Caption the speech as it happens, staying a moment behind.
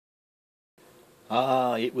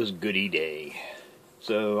It was goody day.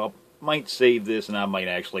 So I might save this, and I might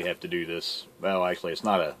actually have to do this. Well, actually, it's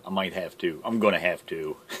not I might have to. I'm going to have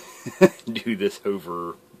to do this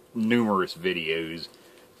over numerous videos.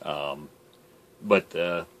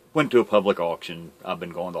 But went to a public auction. I've been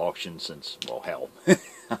going to auctions since, well, hell.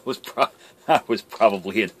 I was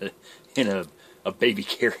probably in a baby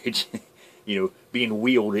carriage, being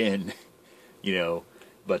wheeled in,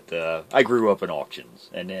 But I grew up in auctions,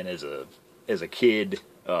 and then as a kid,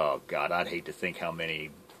 oh God, I'd hate to think how many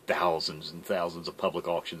thousands and thousands of public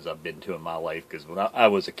auctions I've been to in my life. Because when I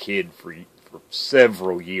was a kid, for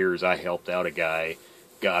several years, I helped out a guy.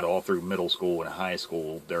 God, all through middle school and high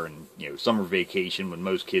school during summer vacation when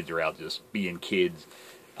most kids are out just being kids.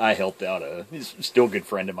 I helped out he's still a good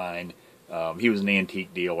friend of mine. He was an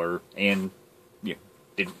antique dealer and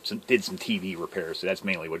did some TV repairs. So that's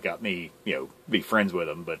mainly what got me be friends with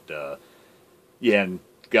him. But yeah, and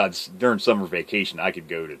God's during summer vacation I could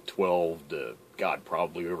go to 12 to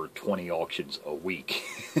probably over 20 auctions a week.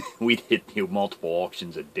 We'd hit multiple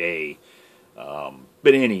auctions a day.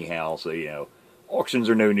 But anyhow, so auctions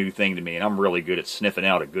are no new thing to me, and I'm really good at sniffing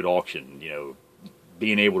out a good auction,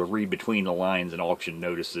 being able to read between the lines in auction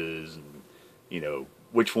notices, and,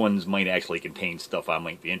 which ones might actually contain stuff I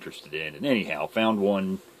might be interested in. And anyhow, found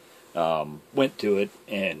one, went to it,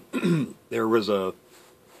 and there was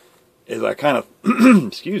as I kind of,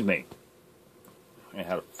 excuse me, I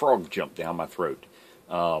had a frog jump down my throat,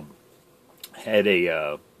 had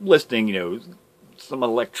a listing, some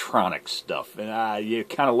electronic stuff, and you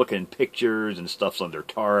kind of looking at pictures and stuff's under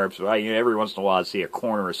tarps. So every once in a while I see a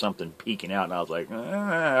corner or something peeking out, and I was like,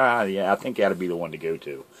 yeah, I think that'd be the one to go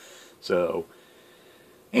to. So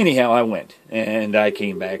anyhow, I went, and I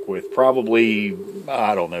came back with probably,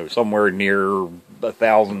 I don't know, somewhere near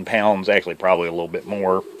 1,000 pounds, actually probably a little bit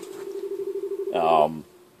more.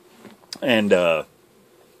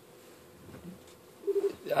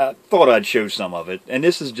 I thought I'd show some of it, and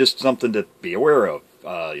this is just something to be aware of.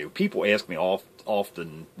 People ask me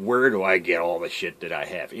often, where do I get all the shit that I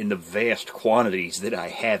have, in the vast quantities that I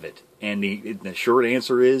have it? And the short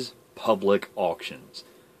answer is public auctions.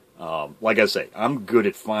 Like I say, I'm good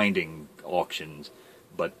at finding auctions,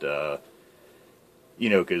 but,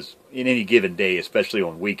 because in any given day, especially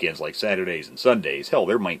on weekends like Saturdays and Sundays, hell,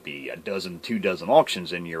 there might be a dozen, 2 dozen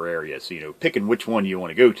auctions in your area. So, picking which one you want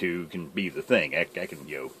to go to can be the thing. I can,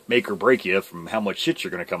 make or break you from how much shit you're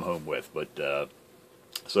going to come home with. But,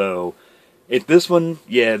 so, this one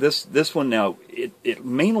now, it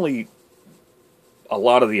mainly, a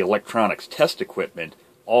lot of the electronics test equipment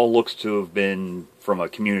all looks to have been from a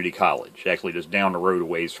community college, actually just down the road a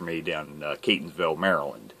ways from me down in Catonsville,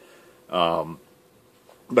 Maryland.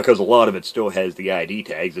 Because a lot of it still has the ID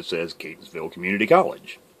tags that says Catonsville Community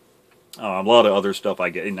College. A lot of other stuff I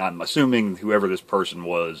get, and I'm assuming whoever this person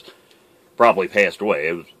was probably passed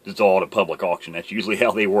away. It's all at a public auction. That's usually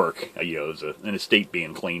how they work. It's an estate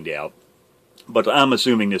being cleaned out. But I'm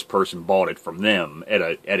assuming this person bought it from them at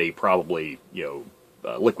a probably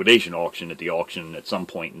liquidation auction at the auction at some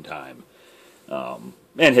point in time, and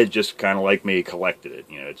had just kind of like me collected it.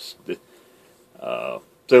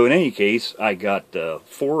 So in any case, I got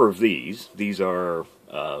 4 of these. These are,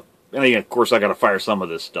 and of course I got to fire some of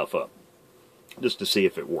this stuff up just to see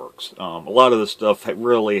if it works. A lot of the stuff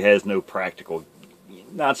really has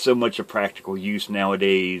not so much a practical use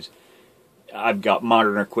nowadays. I've got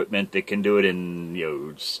modern equipment that can do it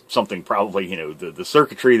in, something probably, the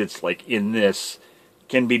circuitry that's like in this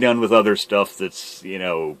can be done with other stuff that's,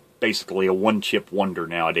 basically a one-chip wonder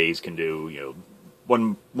nowadays can do,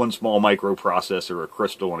 one small microprocessor, a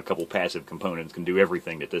crystal, and a couple passive components can do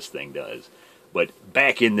everything that this thing does. But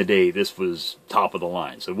back in the day, this was top of the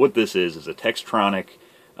line. So what this is a Textronic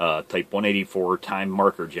Type 184 time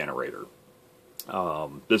marker generator. I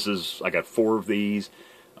got 4 of these.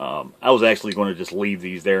 I was actually going to just leave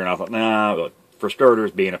these there, and I thought, nah, for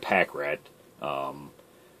starters, being a pack rat.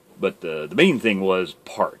 But the main thing was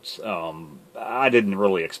parts. I didn't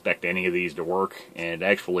really expect any of these to work, and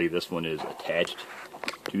actually this one is attached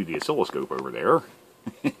to the oscilloscope over there.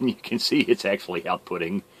 And you can see it's actually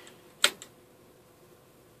outputting.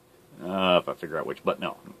 If I figure out which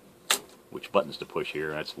buttons to push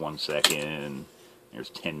here, that's 1 second. There's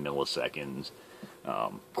 10 milliseconds.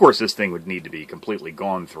 Of course, this thing would need to be completely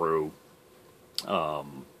gone through.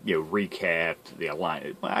 Recapped, the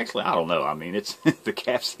alignment. Well, actually, I don't know. I mean, the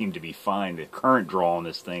caps seem to be fine. The current draw on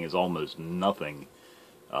this thing is almost nothing,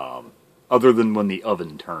 other than when the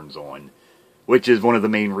oven turns on, which is one of the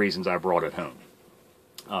main reasons I brought it home.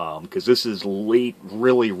 Because this is really,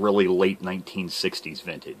 really late 1960s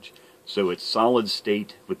vintage. So it's solid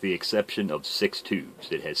state with the exception of 6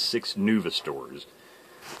 tubes. It has 6 nuvistors.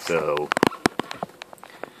 So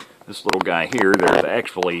this little guy here, there's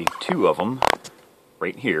actually 2 of them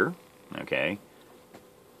right here. Okay.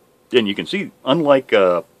 And you can see, unlike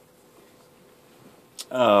a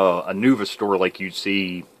nuvistor like you'd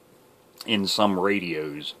see in some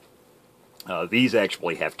radios, these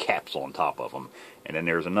actually have caps on top of them. And then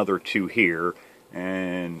there's another 2 here.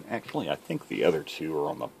 And actually, I think the other 2 are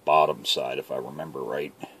on the bottom side, if I remember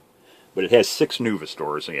right. But it has 6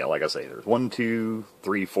 nuvistors. So yeah, like I say, there's 1, 2,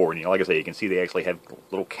 3, 4. And like I say, you can see they actually have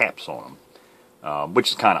little caps on them, which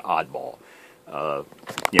is kind of oddball.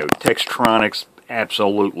 Textronics,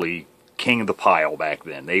 absolutely king of the pile back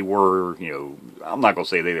then. They were, I'm not going to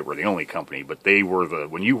say they were the only company, but they were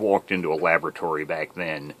when you walked into a laboratory back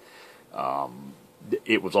then,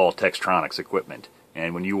 it was all Textronics equipment.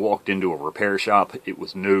 And when you walked into a repair shop, it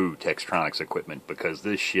was no Textronics equipment because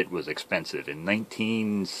this shit was expensive. In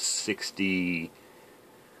 1960,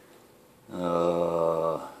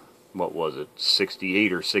 what was it,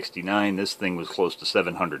 68 or 69, this thing was close to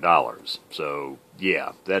 $700. So,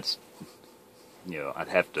 yeah, that's, I'd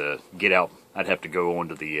have to get out, I'd have to go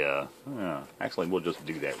onto the, actually, we'll just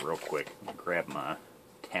do that real quick. I'll grab my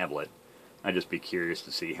tablet. I'd just be curious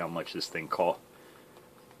to see how much this thing cost.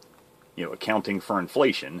 Accounting for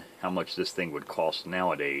inflation, how much this thing would cost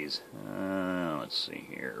nowadays. Let's see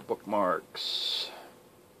here. Bookmarks.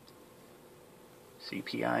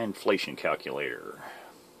 CPI inflation calculator.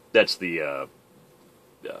 That's the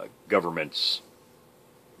government's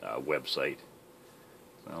website.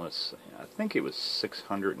 Well, let's see. I think it was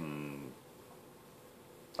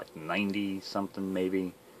 690 something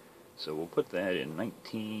maybe. So we'll put that in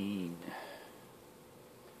 19...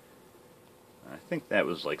 I think that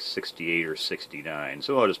was like 68 or 69,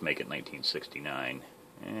 so I'll just make it 1969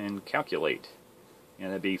 and calculate.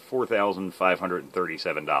 And that'd be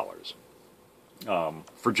 $4,537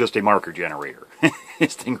 for just a marker generator.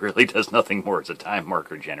 This thing really does nothing more. It's a time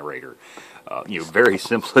marker generator. Very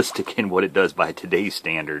simplistic in what it does by today's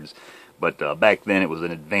standards, but back then it was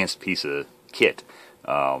an advanced piece of kit.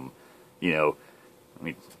 Let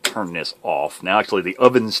me turn this off. Now, actually, the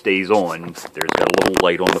oven stays on. There's got a little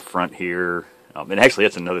light on the front here. And actually,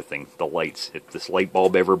 that's another thing, the lights. If this light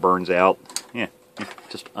bulb ever burns out, yeah,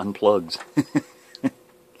 just unplugs.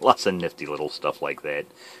 Lots of nifty little stuff like that.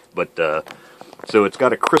 But, so it's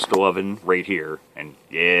got a crystal oven right here. And,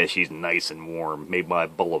 yeah, she's nice and warm. Made by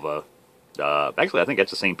Bulova. Actually, I think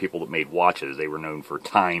that's the same people that made watches. They were known for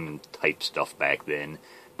time-type stuff back then.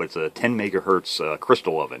 But it's a 10 megahertz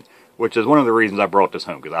crystal oven, which is one of the reasons I brought this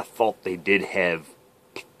home, because I thought they did have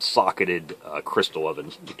socketed crystal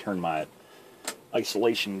ovens. Let me turn my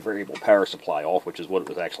isolation variable power supply off, which is what it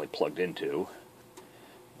was actually plugged into.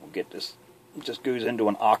 We'll get this. It just goes into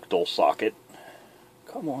an octal socket.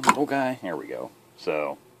 Come on, little guy. There we go.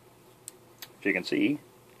 So, as you can see,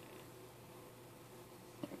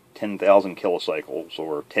 10,000 kilocycles,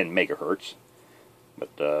 or 10 megahertz.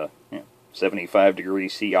 But, 75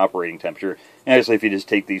 degrees C operating temperature. And actually, if you just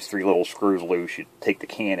take these 3 little screws loose, you take the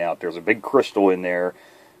can out, there's a big crystal in there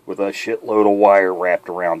with a shitload of wire wrapped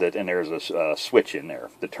around it, and there's a switch in there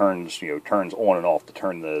that turns on and off to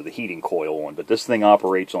turn the heating coil on. But this thing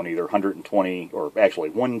operates on either 120, or actually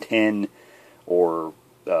 110 or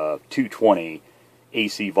 220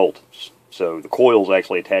 AC voltage. So the coil's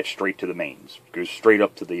actually attached straight to the mains. It goes straight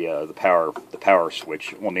up to the power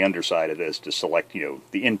switch on the underside of this to select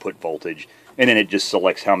the input voltage, and then it just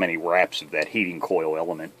selects how many wraps of that heating coil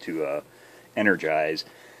element to energize.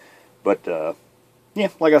 But yeah,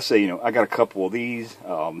 like I say, I got a couple of these.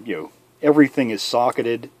 Everything is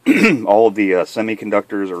socketed. All of the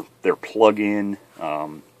semiconductors they're plug-in.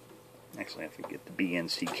 Actually, I have to get the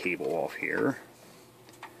BNC cable off here.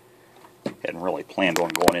 Hadn't really planned on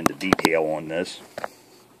going into detail on this.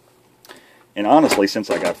 And honestly, since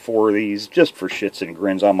I got 4 of these, just for shits and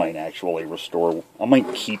grins, I might actually I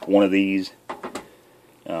might keep one of these.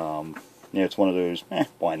 It's one of those,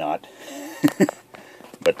 why not?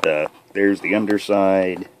 But there's the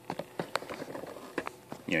underside.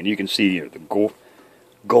 And you can see the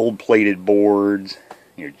gold-plated boards.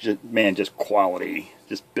 Just quality,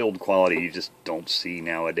 just build quality you just don't see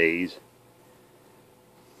nowadays.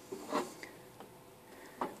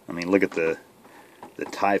 I mean, look at the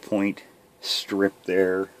tie point strip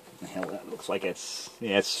there. Hell, that looks like it's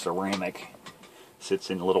ceramic.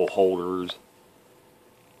 Sits in little holders.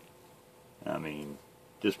 I mean,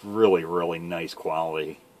 just really, really nice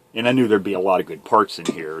quality. And I knew there'd be a lot of good parts in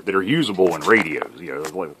here that are usable in radios.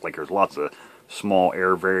 Like there's lots of small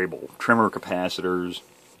air variable trimmer capacitors.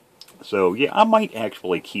 So yeah, I might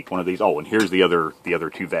actually keep one of these. Oh, and here's the other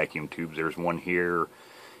two vacuum tubes. There's one here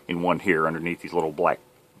and one here underneath these little black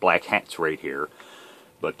hats right here.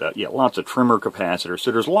 But yeah, lots of trimmer capacitors.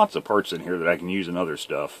 So there's lots of parts in here that I can use in other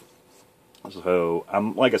stuff. So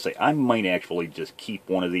like I say, I might actually just keep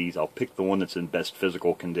one of these. I'll pick the one that's in best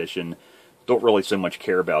physical condition. Don't really so much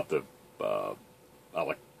care about the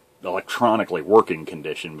electronically working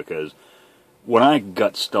condition, because when I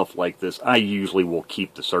gut stuff like this, I usually will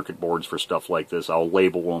keep the circuit boards for stuff like this. I'll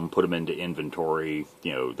label them, put them into inventory,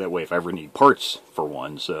 you know, that way if I ever need parts for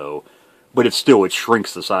one. So, but it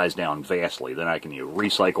shrinks the size down vastly. Then I can, you know,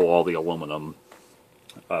 recycle all the aluminum.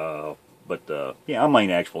 Yeah, I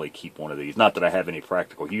might actually keep one of these. Not that I have any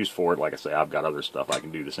practical use for it. Like I say, I've got other stuff I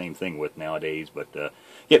can do the same thing with nowadays. But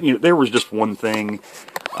yeah, you know, there was just one thing.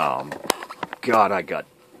 God, I got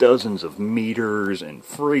dozens of meters and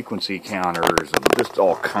frequency counters and just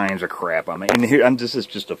all kinds of crap. I mean, and here, this is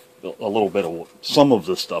just a little bit of some of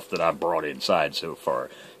the stuff that I've brought inside so far.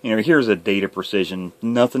 You know, here's a data precision,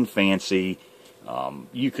 nothing fancy.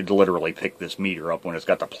 You could literally pick this meter up when it's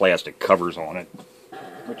got the plastic covers on it,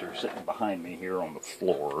 which are sitting behind me here on the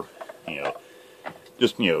floor. You know,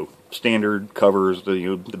 just, you know, standard covers,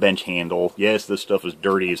 the bench handle. Yes, this stuff is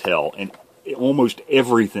dirty as hell, and almost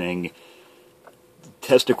everything.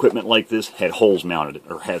 Test equipment like this had holes mounted,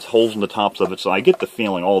 or has holes in the tops of it, so I get the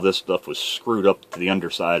feeling all this stuff was screwed up to the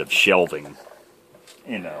underside of shelving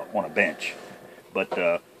on a bench. But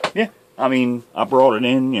yeah, I mean, I brought it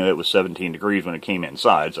in. You know, it was 17 degrees when it came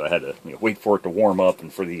inside, so I had to, you know, wait for it to warm up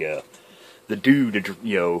and for the dew to,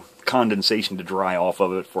 you know, condensation to dry off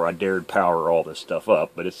of it before I dared power all this stuff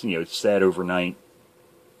up. But it's, you know, it's sat overnight,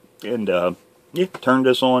 and yeah, turned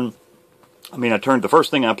this on. I mean, the first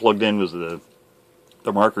thing I plugged in was the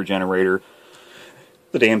marker generator.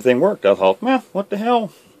 The damn thing worked. I thought, man, what the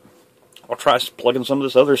hell? I'll try plugging some of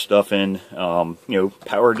this other stuff in. You know,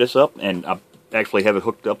 powered this up, and I actually have it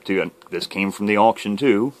hooked up to, and this came from the auction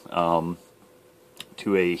too, to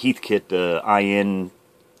a Heathkit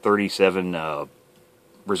IN37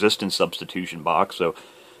 resistance substitution box. So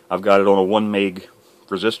I've got it on a 1 meg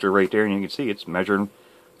resistor right there, and you can see it's measuring,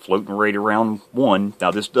 floating right around 1. Now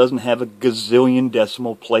this doesn't have a gazillion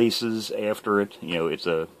decimal places after it. You know, it's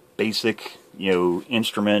a basic, you know,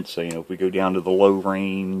 instrument. So, you know, if we go down to the low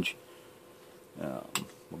range,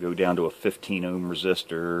 we'll go down to a 15 ohm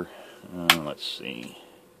resistor. Let's see.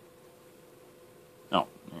 Oh,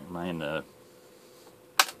 am I in the...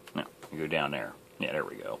 No, we go down there. Yeah, there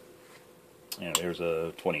we go. Yeah, there's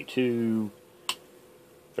a 22,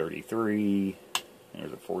 33...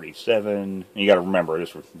 There's a 47. You got to remember,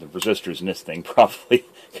 the resistors in this thing probably,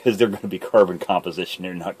 because they're going to be carbon composition,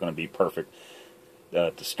 they're not going to be perfect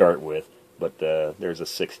to start with. But there's a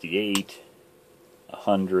 68,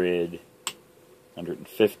 100,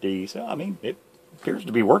 150. So, I mean, it appears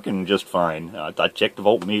to be working just fine. I checked the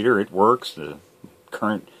voltmeter, it works. The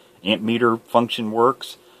current amp meter function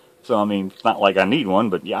works. So, I mean, it's not like I need one,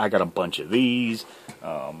 but yeah, I got a bunch of these.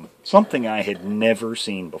 Something I had never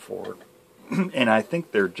seen before. And I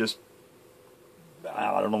think they're just,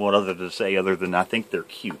 I don't know what other to say other than I think they're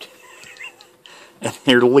cute. And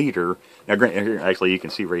their leader, now actually you can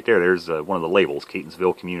see right there, there's one of the labels,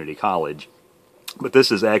 Catonsville Community College. But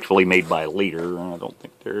this is actually made by Leader. I don't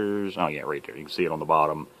think there's, oh yeah, right there, you can see it on the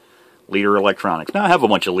bottom. Leader Electronics. Now I have a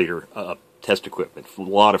bunch of Leader test equipment, a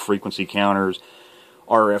lot of frequency counters,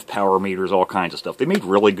 RF power meters, all kinds of stuff. They made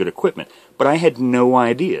really good equipment, but I had no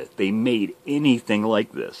idea they made anything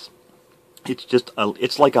like this. It's just,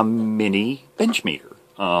 it's like a mini bench meter.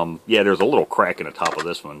 Yeah, there's a little crack in the top of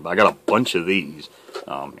this one, but I got a bunch of these.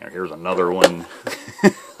 Here's another one.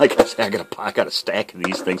 Like I said, I got a stack of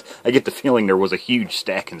these things. I get the feeling there was a huge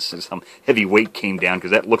stack and some heavy weight came down, because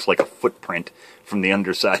that looks like a footprint from the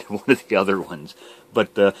underside of one of the other ones. But,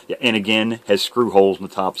 yeah, and again, has screw holes in the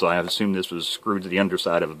top, so I assume this was screwed to the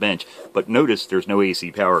underside of a bench. But notice there's no AC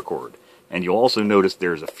power cord. And you'll also notice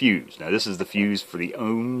there's a fuse. Now this is the fuse for the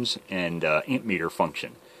ohms and amp meter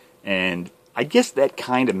function. And I guess that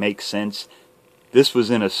kind of makes sense. This was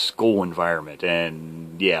in a school environment,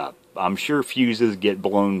 and yeah, I'm sure fuses get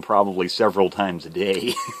blown probably several times a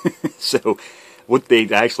day. So what they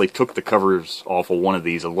actually took the covers off of one of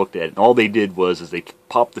these and looked at it, and all they did was they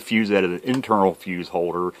popped the fuse out of the internal fuse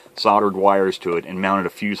holder, soldered wires to it, and mounted a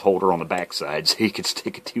fuse holder on the backside so you could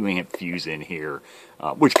stick a 2 amp fuse in here,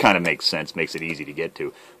 which kind of makes sense, makes it easy to get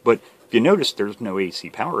to. But if you notice, there's no AC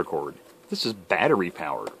power cord. This is battery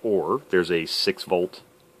powered, or there's a 6 volt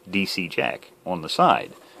DC jack on the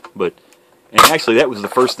side. And actually that was the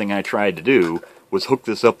first thing I tried to do was hook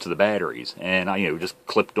this up to the batteries, and I, just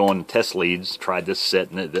clipped on test leads, tried this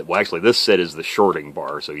set, and well, actually, this set is the shorting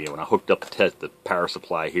bar, so, when I hooked up the power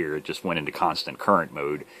supply here, it just went into constant current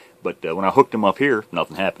mode, but when I hooked them up here,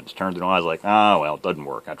 nothing happens. Turned it on, I was like, well, it doesn't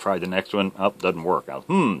work. I tried the next one, doesn't work. I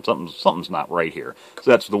was, something's not right here.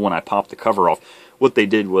 So that's the one I popped the cover off. What they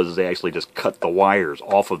did was they actually just cut the wires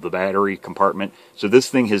off of the battery compartment. So this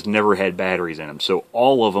thing has never had batteries in them. So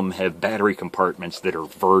all of them have battery compartments that are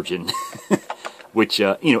virgin. Which,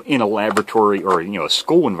 in a laboratory or, a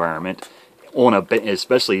school environment,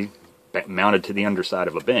 especially mounted to the underside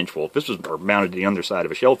of a bench. Well, if this was mounted to the underside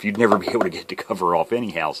of a shelf, you'd never be able to get the cover off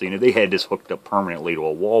anyhow. So, they had this hooked up permanently to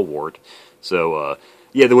a wall wart. So,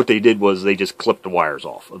 what they did was they just clipped the wires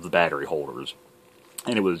off of the battery holders.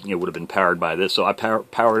 And it was, would have been powered by this. So I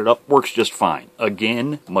powered it up. Works just fine.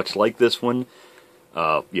 Again, much like this one,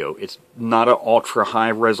 it's not an ultra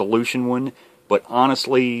high resolution one. But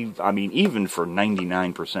honestly, I mean, even for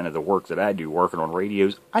 99% of the work that I do working on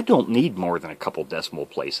radios, I don't need more than a couple decimal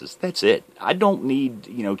places. That's it. I don't need,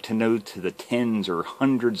 to know to the tens or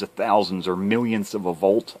hundreds of thousands or millionths of a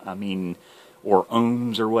volt, or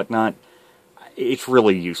ohms or whatnot. It's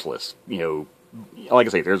really useless. Like I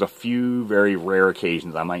say, there's a few very rare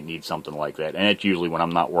occasions I might need something like that. And it's usually when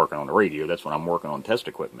I'm not working on the radio. That's when I'm working on test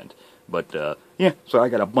equipment. But, so I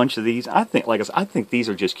got a bunch of these. I think these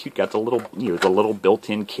are just cute. Got the little, the little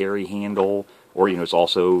built-in carry handle. Or, it's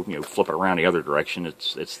also, flip it around the other direction.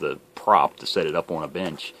 It's the prop to set it up on a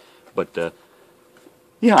bench. But,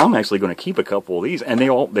 I'm actually going to keep a couple of these. And they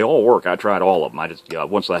all work. I tried all of them. I just,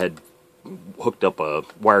 once I had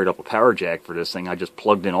wired up a power jack for this thing, I just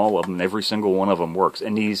plugged in all of them, and every single one of them works.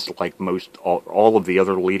 And these, like all of the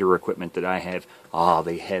other leader equipment that I have,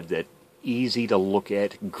 they have that easy to look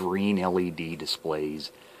at green LED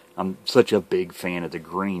displays. I'm such a big fan of the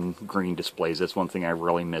green displays. That's one thing I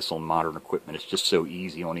really miss on modern equipment. It's just so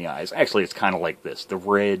easy on the eyes. Actually, it's kind of like this. The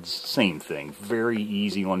reds, same thing. Very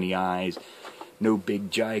easy on the eyes. No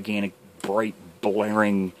big, gigantic, bright,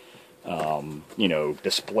 blaring,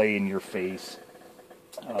 display in your face.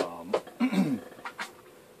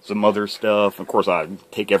 Some other stuff. Of course, I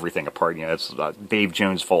take everything apart. That's Dave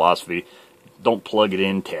Jones' philosophy. Don't plug it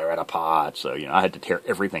in, tear it apart. So, I had to tear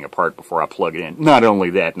everything apart before I plug it in. Not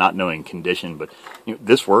only that, not knowing condition, but,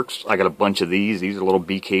 this works. I got a bunch of these. These are little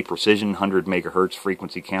BK Precision 100 megahertz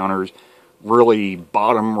frequency counters. Really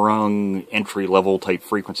bottom rung, entry level type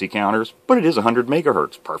frequency counters. But it is 100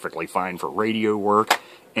 megahertz. Perfectly fine for radio work.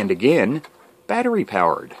 And again, battery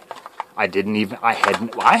powered. I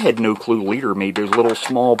had no clue Leader made those little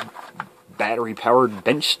small battery powered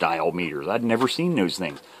bench style meters. I'd never seen those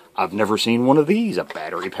things. I've never seen one of these, a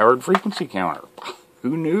battery-powered frequency counter.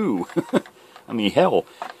 Who knew? Hell,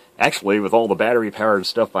 actually, with all the battery-powered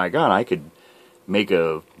stuff I got, I could make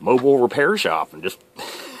a mobile repair shop and just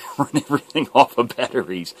run everything off of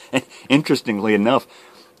batteries. And interestingly enough,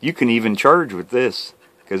 you can even charge with this,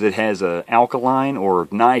 because it has a alkaline or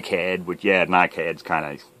NiCad, which, NiCad's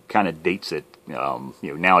kind of dates it.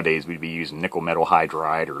 Nowadays we'd be using nickel metal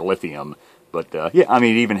hydride or lithium. But, it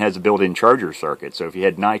even has a built-in charger circuit. So if you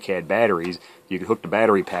had NiCad batteries, you could hook the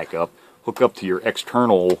battery pack up, hook up to your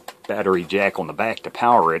external battery jack on the back to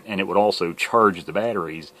power it, and it would also charge the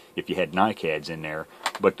batteries if you had NiCads in there.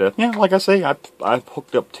 But, like I say, I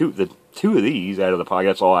hooked up two of these out of the pocket.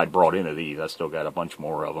 That's all I'd brought into these. I still got a bunch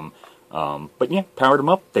more of them. Powered them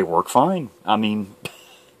up. They work fine.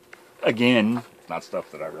 Again, not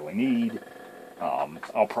stuff that I really need.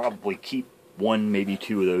 I'll probably keep one, maybe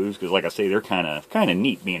two of those, because like I say, they're kind of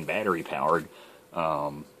neat being battery powered.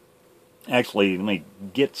 Actually, let me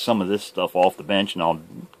get some of this stuff off the bench, and I'll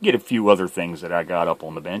get a few other things that I got up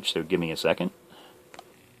on the bench, so give me a second.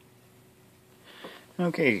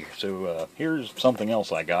 Okay, so here's something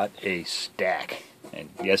else I got, a stack. And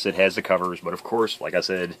yes, it has the covers, but of course, like I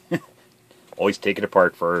said, always take it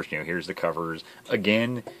apart first. Here's the covers.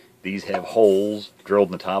 Again, these have holes drilled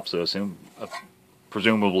in the top, so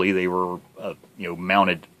presumably they were,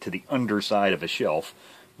 mounted to the underside of a shelf.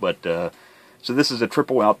 But, so this is a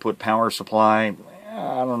triple output power supply.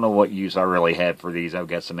 I don't know what use I really had for these. I've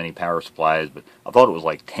got so many power supplies, but I thought it was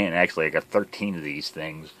like 10. Actually, I got 13 of these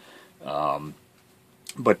things.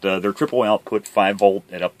 But they're triple output 5 volt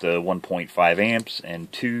at up to 1.5 amps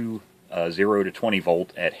and 2 0 to 20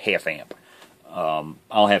 volt at half amp.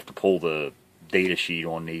 I'll have to pull the data sheet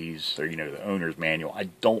on these, or the owner's manual. I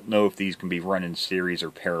don't know if these can be run in series or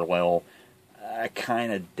parallel. I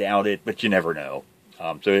kind of doubt it, but you never know.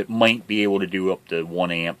 So it might be able to do up to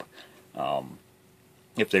 1 amp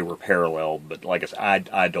if they were parallel, but like I said,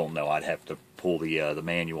 I don't know. I'd have to pull the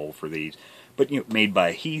manual for these. But made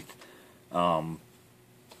by Heath.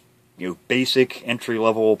 basic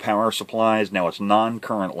entry-level power supplies. Now it's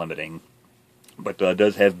non-current limiting, but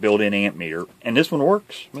does have built-in amp meter, and this one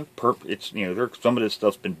works. It's some of this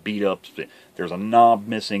stuff's been beat up. There's a knob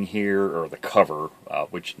missing here, or the cover,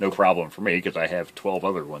 which no problem for me because I have 12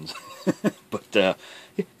 other ones. But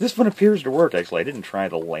this one appears to work. Actually, I didn't try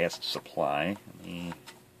the last supply. Okay,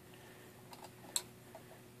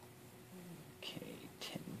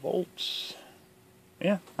 10 volts.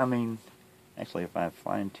 Yeah, I mean, actually, if I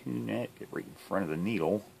fine-tune that, get right in front of the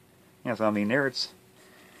needle. Yeah, so I mean, there it's.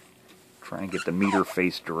 Try and get the meter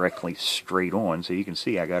face directly straight on, so you can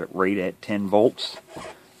see I got it right at 10 volts.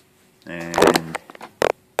 And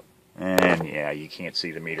yeah, you can't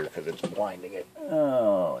see the meter because it's blinding it.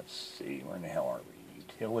 Oh, let's see, where in the hell are we?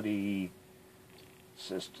 Utility,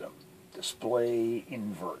 system, display,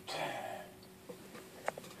 invert.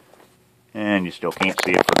 And you still can't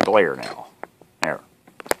see it for glare now. There,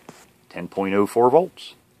 10.04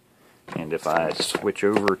 volts. And if I switch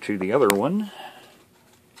over to the other one,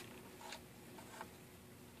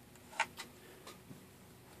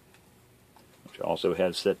 also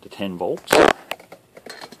has set to 10 volts. See,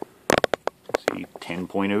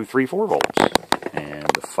 10.034 volts. And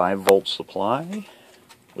the 5 volt supply,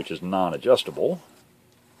 which is non-adjustable.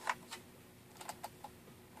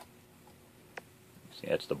 See,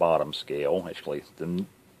 that's the bottom scale. Actually,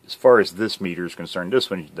 as far as this meter is concerned, this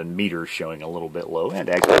one, the meter is showing a little bit low, and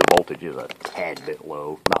actually the voltage is a tad bit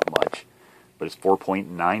low, not much. But it's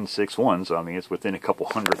 4.961, so I mean, it's within a couple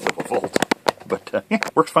hundredths of a volt. But yeah,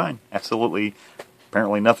 works fine. Absolutely,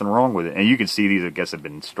 apparently nothing wrong with it. And you can see these, I guess, have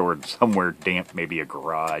been stored somewhere damp, maybe a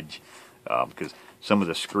garage, because some of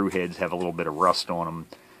the screw heads have a little bit of rust on them.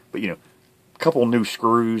 But a couple new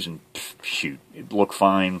screws, and shoot, it looked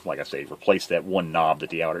fine. Like I say, replace that one knob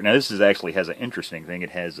at the outer. Now this actually has an interesting thing.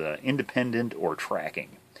 It has independent or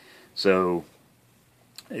tracking. So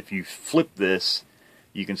if you flip this,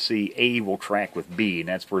 you can see A will track with B, and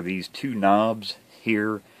that's where these two knobs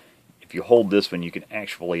here. If you hold this one, you can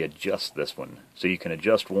actually adjust this one. So you can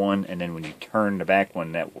adjust one, and then when you turn the back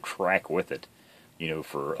one, that will track with it,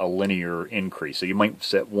 for a linear increase. So you might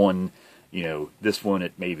set one, this one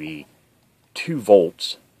at maybe 2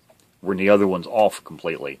 volts, when the other one's off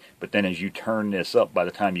completely. But then as you turn this up, by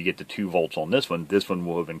the time you get to 2 volts on this one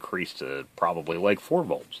will have increased to probably like 4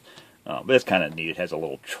 volts. But it's kind of neat. It has a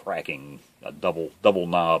little tracking, a double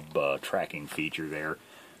knob tracking feature there.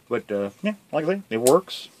 But, yeah, like I say, it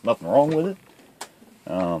works. Nothing wrong with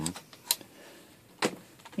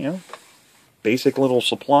it. Basic little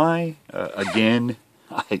supply. Again,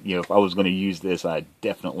 if I was going to use this, I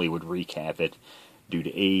definitely would recap it due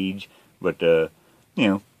to age. But,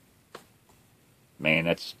 man,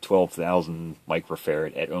 that's 12,000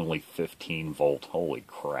 microfarad at only 15 volt. Holy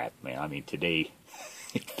crap, man. I mean, today,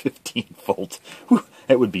 15 volts, whew,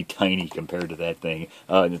 that would be tiny compared to that thing.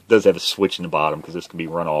 It does have a switch in the bottom because this can be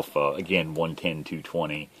run off, again, 110,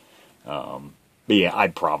 220. But yeah,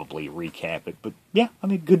 I'd probably recap it. But yeah, I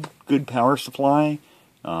mean, good power supply.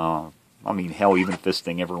 I mean, hell, even if this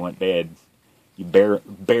thing ever went bad, you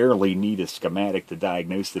barely need a schematic to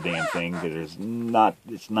diagnose the damn thing, because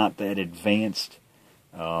it's not that advanced,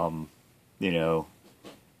 And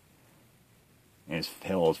as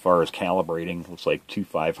far as calibrating, looks like 2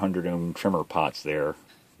 500 ohm trimmer pots there.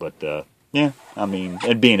 But, yeah, I mean,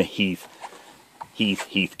 and being a Heath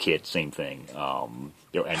kit, same thing. And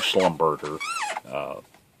Schlumberger,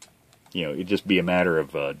 it'd just be a matter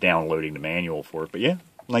of downloading the manual for it. But yeah,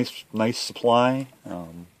 nice supply.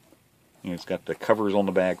 It's got the covers on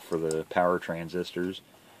the back for the power transistors.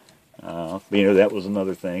 That was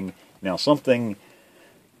another thing. Now let me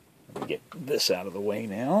get this out of the way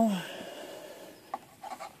now.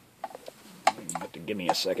 But to give me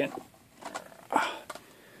a second.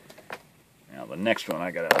 Now the next one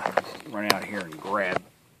I gotta run out here and grab.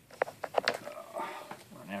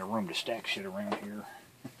 Run out of room to stack shit around here.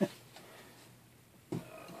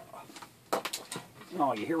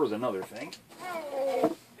 Oh, here was another thing.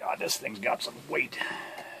 God, this thing's got some weight.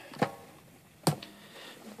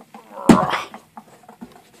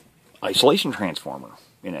 Isolation transformer.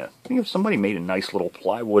 I think if somebody made a nice little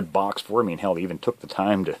plywood box for me, and hell, they even took the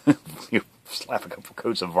time to slap a couple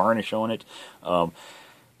coats of varnish on it.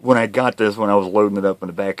 When I got this, when I was loading it up in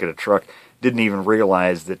the back of the truck, didn't even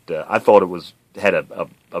realize that I thought it had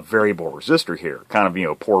a variable resistor here, kind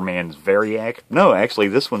of poor man's Variac. No, actually,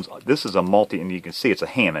 this is a multi, and you can see it's a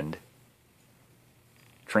Hammond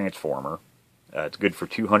transformer. It's good for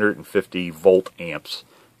 250 volt amps.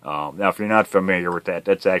 Now, if you're not familiar with that,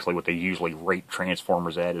 that's actually what they usually rate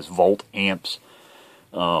transformers at, is volt amps.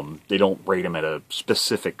 They don't rate them at a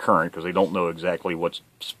specific current because they don't know exactly what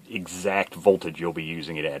exact voltage you'll be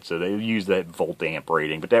using it at. So they use that volt amp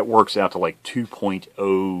rating, but that works out to like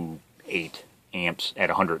 2.08 amps at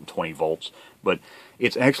 120 volts. But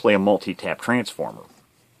it's actually a multi-tap transformer.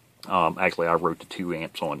 Actually, I wrote the 2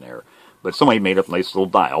 amps on there. But somebody made up a nice little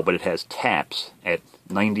dial, but it has taps at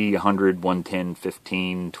 90, 100, 110,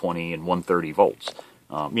 15, 20, and 130 volts.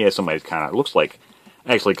 Yeah, somebody's kind of, looks like,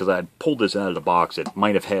 actually, because I pulled this out of the box, it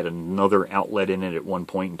might have had another outlet in it at one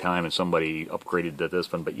point in time, and somebody upgraded to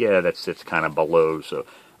this one. But yeah, it's kind of below, so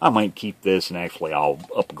I might keep this, and actually I'll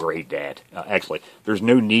upgrade that. Actually, there's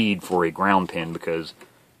no need for a ground pin, because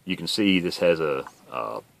you can see this has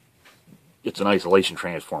it's an isolation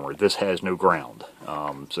transformer. This has no ground,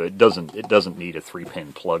 so it doesn't need a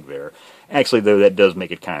 3-pin plug there. Actually, though, that does make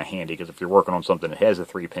it kind of handy, because if you're working on something that has a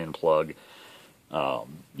 3-pin plug,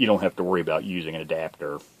 you don't have to worry about using an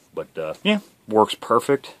adapter. But yeah, works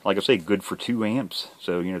perfect. Like I say, good for 2 amps.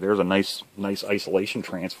 So there's a nice isolation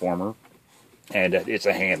transformer, and it's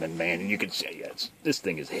a Hammond, man. And you can see this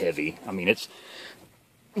thing is heavy. I mean, it's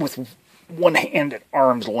with one hand at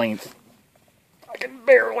arm's length. I can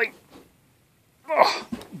barely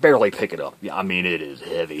pick it up. Yeah, I mean, it is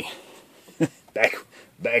heavy.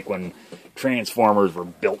 back when transformers were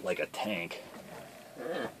built like a tank.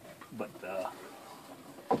 But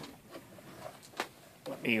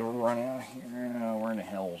let me run out here. Where in the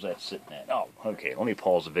hell is that sitting at? Oh, okay. Let me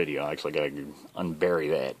pause the video. I actually got to unbury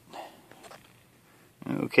that.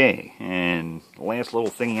 Okay, and the last little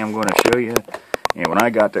thingy I'm going to show you. And when I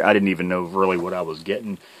got there, I didn't even know really what I was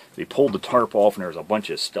getting. They pulled the tarp off, and there was a bunch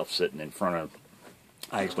of stuff sitting in front of.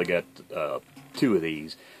 I actually got 2 of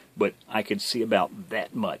these, but I could see about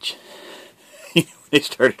that much. They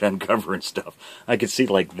started uncovering stuff. I could see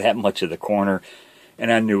like that much of the corner,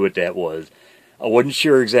 and I knew what that was. I wasn't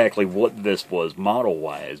sure exactly what this was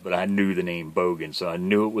model-wise, but I knew the name Bogan, so I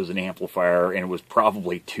knew it was an amplifier, and it was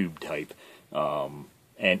probably tube type.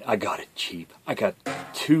 And I got it cheap. I got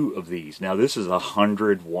 2 of these. Now, this is a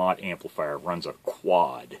 100-watt amplifier. It runs a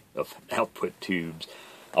quad of output tubes.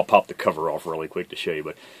 I'll pop the cover off really quick to show you,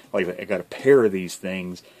 but like I got a pair of these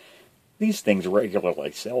things. These things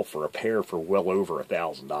regularly sell for a pair for well over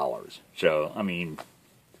 $1,000. So, I mean,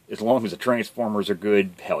 as long as the transformers are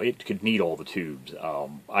good, hell, it could need all the tubes.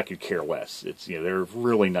 I could care less. They're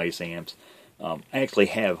really nice amps. I actually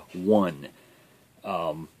have one.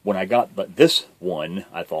 When I got this one,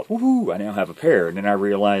 I thought, woohoo, I now have a pair. And then I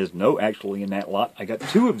realized, no, actually in that lot, I got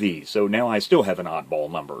 2 of these. So now I still have an oddball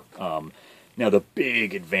number. Now, the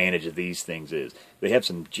big advantage of these things is they have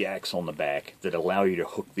some jacks on the back that allow you to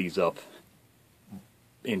hook these up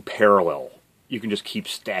in parallel. You can just keep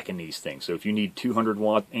stacking these things. So if you need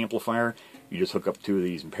 200-watt amplifier, you just hook up 2 of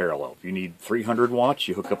these in parallel. If you need 300 watts,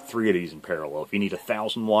 you hook up 3 of these in parallel. If you need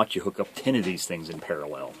 1,000 watts, you hook up 10 of these things in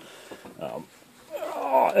parallel.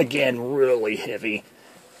 Again, really heavy.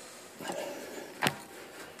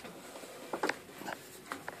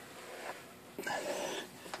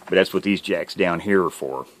 But that's what these jacks down here are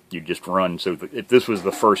for. You just run, so if this was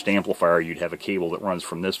the first amplifier, you'd have a cable that runs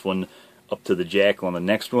from this one up to the jack on the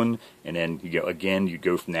next one, and then you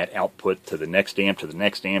go from that output to the next amp, to the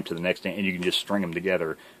next amp, to the next amp, and you can just string them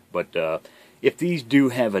together. But if these do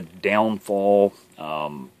have a downfall,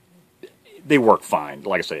 they work fine.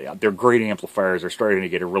 Like I say, they're great amplifiers. They're starting to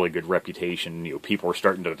get a really good reputation. People are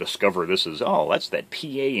starting to discover this is, that's that PA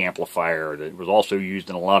amplifier that was also used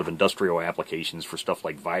in a lot of industrial applications for stuff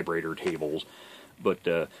like vibrator tables. But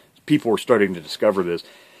people are starting to discover this.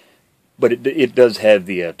 But it does have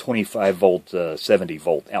the 25 volt, 70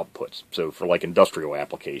 volt outputs. So for like industrial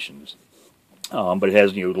applications. But it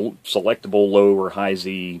has selectable low or high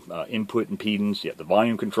Z input impedance. The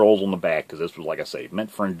volume controls on the back, because this was, like I say, meant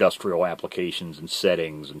for industrial applications and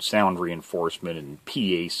settings and sound reinforcement and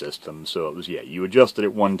PA systems. So it was, you adjusted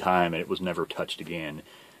it one time and it was never touched again.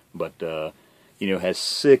 But it has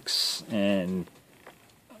 6 and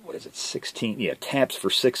 16? Taps for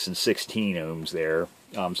 6 and 16 ohms there.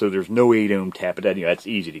 So there's no 8 ohm tap, but that's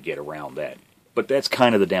easy to get around that. But that's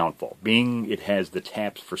kind of the downfall, being it has the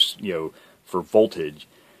taps for for voltage,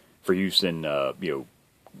 for use in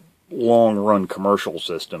long-run commercial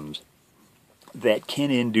systems, that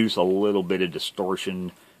can induce a little bit of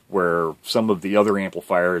distortion, where some of the other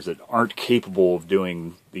amplifiers that aren't capable of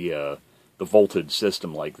doing the voltage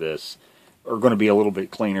system like this are going to be a little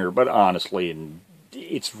bit cleaner. But honestly,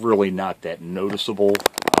 it's really not that noticeable.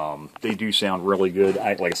 They do sound really good.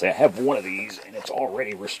 Like I say, I have one of these, and it's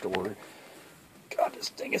already restored. God, this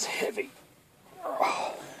thing is heavy.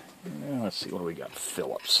 Let's see, what do we got?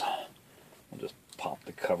 Phillips. I'll just pop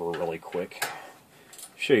the cover really quick.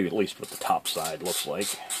 show you at least what the top side looks like.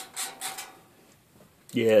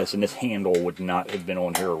 Yes, and this handle would not have been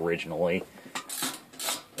on here originally.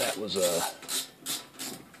 That was a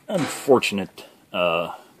unfortunate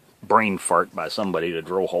brain fart by somebody to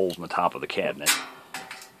drill holes in the top of the cabinet.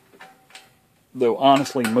 Though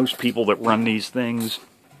honestly, most people that run these things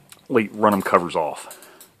run them covers off.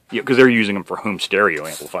 Because they're using them for home stereo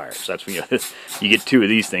amplifiers. That's when you get two of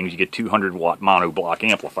these things. You get 200-watt monoblock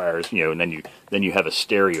amplifiers, and then you have a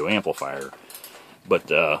stereo amplifier.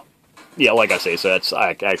 But yeah, like I say, so that's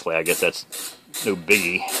I guess that's no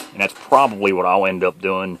biggie, and that's probably what I'll end up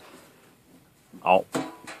doing. I'll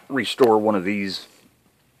restore one of these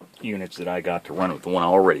units that I got to run with the one I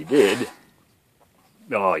already did.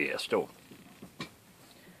 Oh yeah, still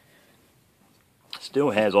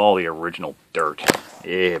has all the original dirt.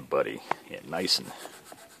 Yeah, buddy. Yeah, nice and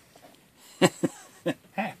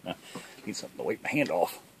need something to wipe my hand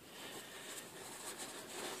off.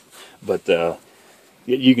 But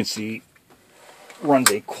you can see runs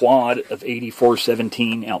a quad of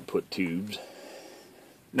 8417 output tubes.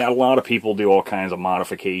 Now a lot of people do all kinds of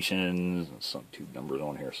modifications. Some tube numbers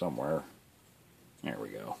on here somewhere. There we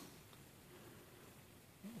go.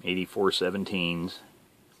 8417s.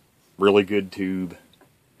 Really good tube.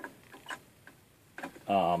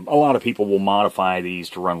 A lot of people will modify these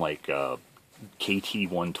to run like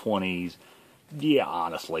KT120s. Yeah,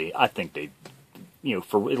 honestly, I think they,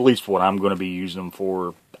 for at least what I'm going to be using them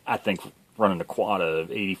for, I think running a quad of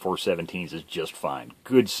 8417s is just fine.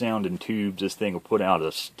 Good sounding tubes. This thing will put out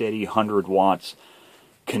a steady 100 watts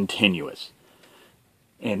continuous.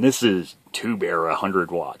 And this is tube era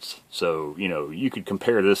 100 watts. So, you could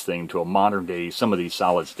compare this thing to a modern day, some of these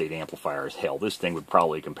solid state amplifiers. Hell, this thing would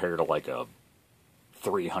probably compare to like a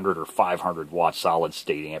 300 or 500 watt solid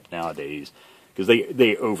state amp nowadays, because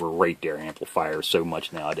they overrate their amplifiers so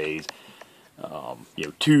much nowadays.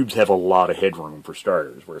 Tubes have a lot of headroom for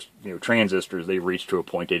starters, whereas transistors, they reach to a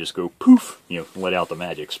point they just go poof, let out the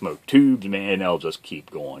magic smoke. Tubes, man, they'll just keep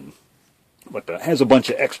going. But it has a bunch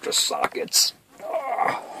of extra sockets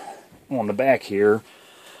on the back here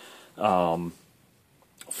for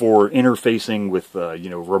interfacing with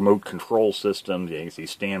remote control systems. You can see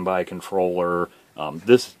standby controller.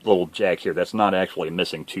 This little jack here, that's not actually a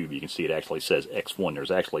missing tube. You can see it actually says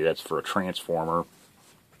X1. That's for a transformer.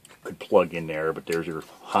 Could plug in there, but there's your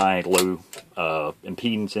high, low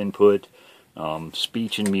impedance input,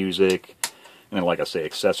 speech and music, and then, like I say,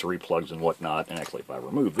 accessory plugs and whatnot. And actually, if I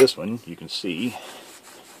remove this one, you can see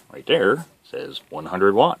right there, it says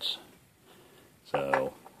 100 watts.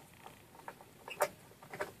 So,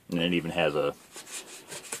 and it even has a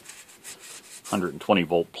 120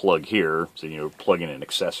 volt plug here, so plug in an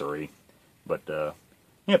accessory. But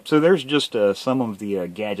yep, so there's just some of the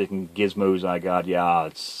gadgets and gizmos I got. Yeah,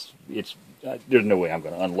 it's there's no way I'm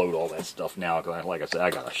going to unload all that stuff now, because like I said, I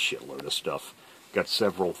got a shitload of stuff. Got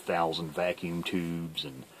several thousand vacuum tubes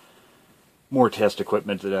and more test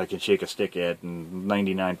equipment that I can shake a stick at, and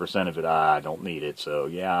 99% of it I don't need it. So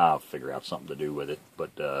yeah, I'll figure out something to do with it.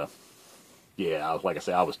 But yeah, like I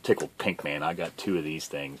said, I was tickled pink, man. I got two of these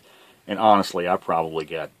things. And honestly, I probably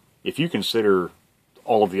got, if you consider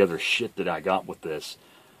all of the other shit that I got with this,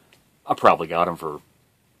 I probably got them for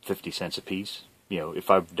 50 cents a piece. If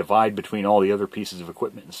I divide between all the other pieces of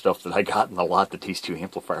equipment and stuff that I got in the lot that these two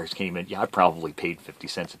amplifiers came in, yeah, I probably paid 50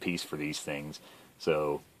 cents a piece for these things.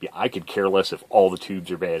 So, yeah, I could care less if all the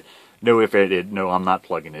tubes are bad. No, I'm not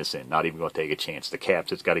plugging this in. Not even going to take a chance. The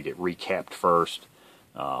caps, it's got to get recapped first.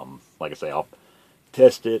 Like I say, I'll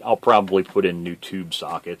test it. I'll probably put in new tube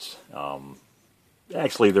sockets.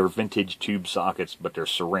 Actually, they're vintage tube sockets, but they're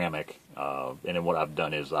ceramic. And then what I've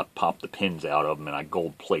done is I popped the pins out of them and I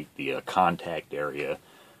gold plate the contact area.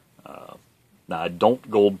 Now, I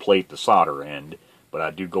don't gold plate the solder end, but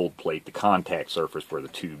I do gold plate the contact surface where the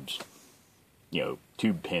tubes,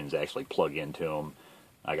 tube pins actually plug into them.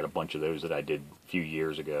 I got a bunch of those that I did a few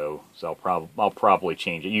years ago, so I'll probably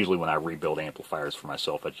change it. Usually when I rebuild amplifiers for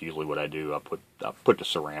myself, that's usually what I do. I put the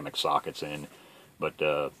ceramic sockets in,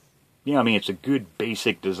 but yeah, I mean, it's a good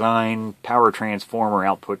basic design, power transformer,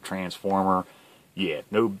 output transformer. Yeah,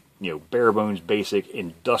 no, bare bones basic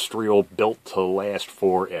industrial, built to last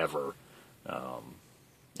forever.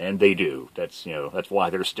 And they do. That's why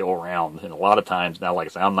they're still around. And a lot of times now, like I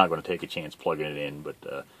said, I'm not going to take a chance plugging it in, but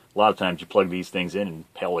a lot of times you plug these things in and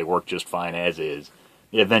hell, they work just fine as is.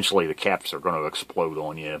 Eventually the caps are going to explode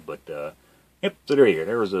on you, but yep. So there you go.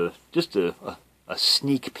 There was just a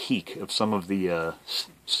sneak peek of some of the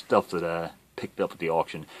stuff that I picked up at the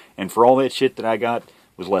auction, and for all that shit that I got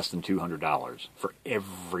was less than $200 for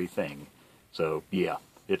everything. So yeah,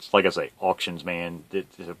 it's like I say, auctions, man.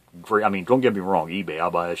 It's a great. I mean, don't get me wrong, eBay. I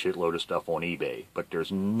buy a shitload of stuff on eBay, but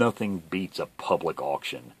there's nothing beats a public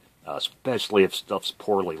auction, especially if stuff's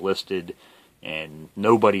poorly listed and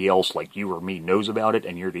nobody else like you or me knows about it,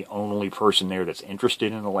 and you're the only person there that's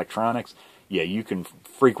interested in electronics. Yeah, you can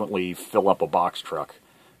frequently fill up a box truck,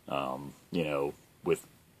 you know,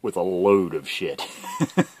 with a load of shit.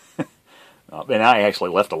 And I actually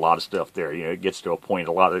left a lot of stuff there. You know, it gets to a point,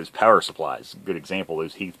 a lot of those power supplies, good example,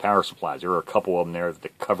 those Heath power supplies, there were a couple of them there that the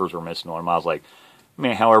covers were missing on them. I was like,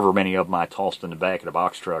 man, however many of them I tossed in the back of the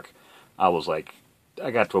box truck, I was like,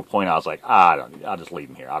 I got to a point I was like, I'll just leave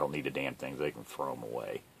them here. I don't need the damn things. They can throw them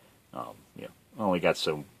away. You know, I only got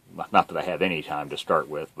so, not that I have any time to start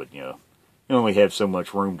with, but, you know, you only have so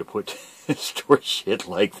much room to put store shit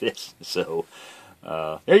like this. So,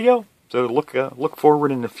 there you go. So look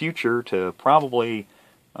forward in the future to probably,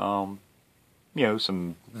 you know,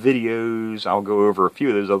 some videos. I'll go over a few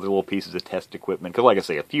of those other little pieces of test equipment. Because like I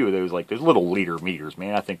say, a few of those, like those little liter meters,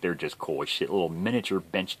 man, I think they're just cool as shit. Little miniature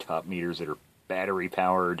benchtop meters that are battery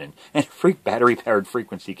powered and battery powered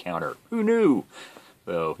frequency counter. Who knew?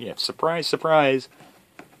 So yeah, surprise, surprise.